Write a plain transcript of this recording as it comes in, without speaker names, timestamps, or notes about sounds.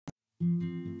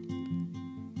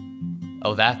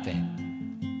Oh, that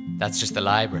thing. That's just the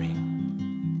library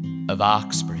of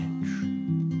Oxbridge.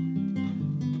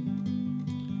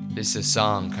 This is a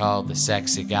song called The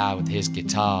Sexy Guy with His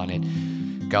Guitar, and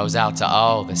it goes out to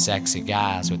all the sexy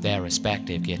guys with their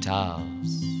respective guitars.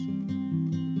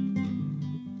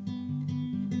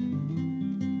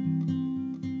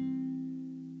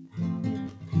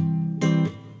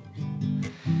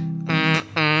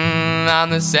 I'm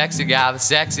the sexy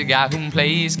guy who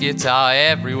plays guitar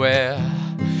everywhere,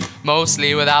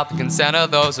 mostly without the consent of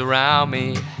those around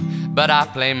me. But I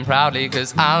play them proudly,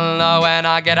 cause I know when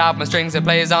I get out my strings, it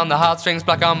plays on the heartstrings,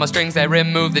 pluck on my strings, they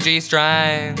remove the G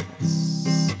strings.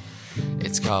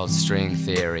 It's called string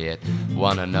theory, it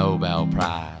won a Nobel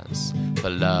Prize for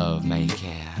love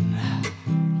making.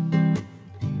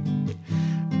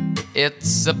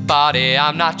 It's a party,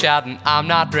 I'm not chatting, I'm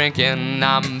not drinking,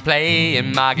 I'm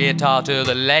playing my guitar to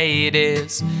the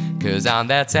ladies, cause I'm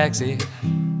that sexy.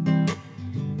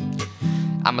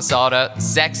 I'm a sorta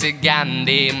sexy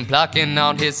Gandhi, I'm plucking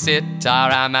on his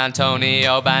sitar. I'm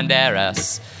Antonio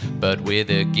Banderas, but with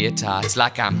a guitar. It's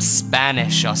like I'm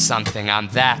Spanish or something, I'm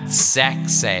that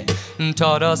sexy.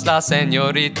 Todas las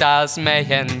señoritas me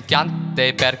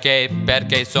encante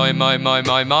porque soy muy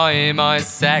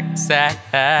sexy.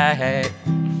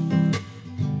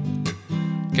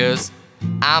 Cause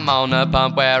I'm on a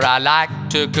pump where I like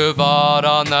to cavort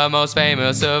on the most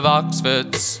famous of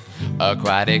Oxford's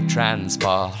aquatic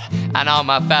transport. And all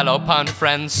my fellow punk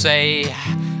friends say,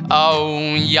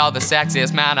 oh, you're the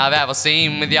sexiest man I've ever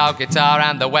seen with your guitar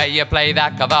and the way you play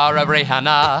that cover of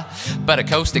Rihanna, but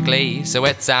acoustically, so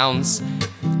it sounds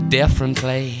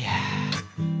differently.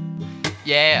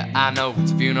 Yeah, I know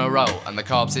it's a funeral and the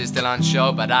corpse is still on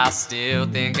show, but I still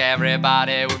think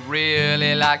everybody would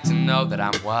really like to know that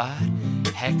I'm what?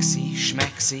 Hexy,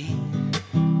 schmexy,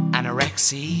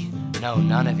 anorexy? No,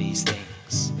 none of these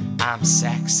things. I'm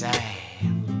sexy.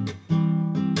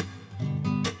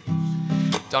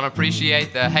 Don't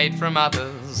appreciate the hate from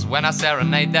others when I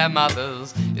serenade their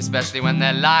mothers, especially when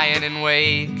they're lying in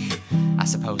wake. I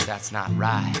suppose that's not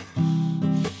right.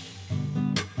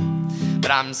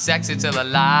 But I'm sexy till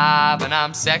alive, and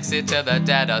I'm sexy till the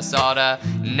dead are sorta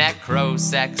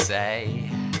necro-sexy.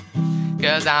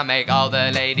 Cause I make all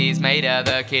the ladies mater,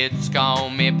 the kids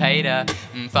call me pater.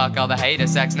 Fuck all the hater,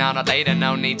 sex now not later,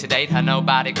 no need to date her.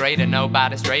 Nobody greater,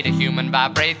 nobody straighter, human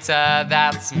vibrator,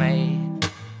 that's me.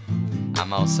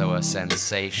 I'm also a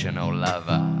sensational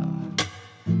lover.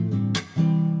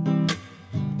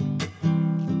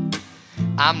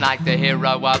 I'm like the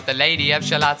hero of the Lady of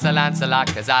Shalott, Sir Lancelot,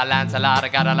 cause I lance a lot, I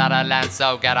got a lot of lance,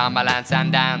 so get on my lance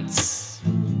and dance.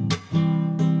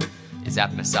 Is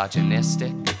that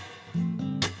misogynistic?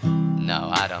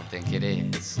 No, I don't think it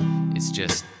is. It's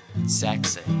just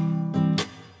sexy.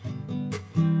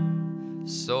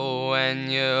 So when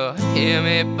you hear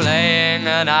me playing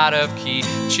an out-of-key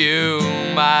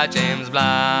tune by James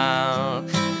Blunt,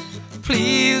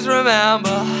 please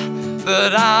remember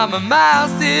that I'm a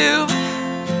massively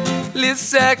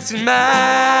sexy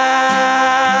man.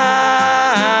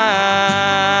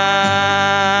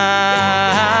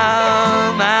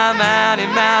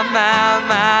 My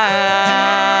man.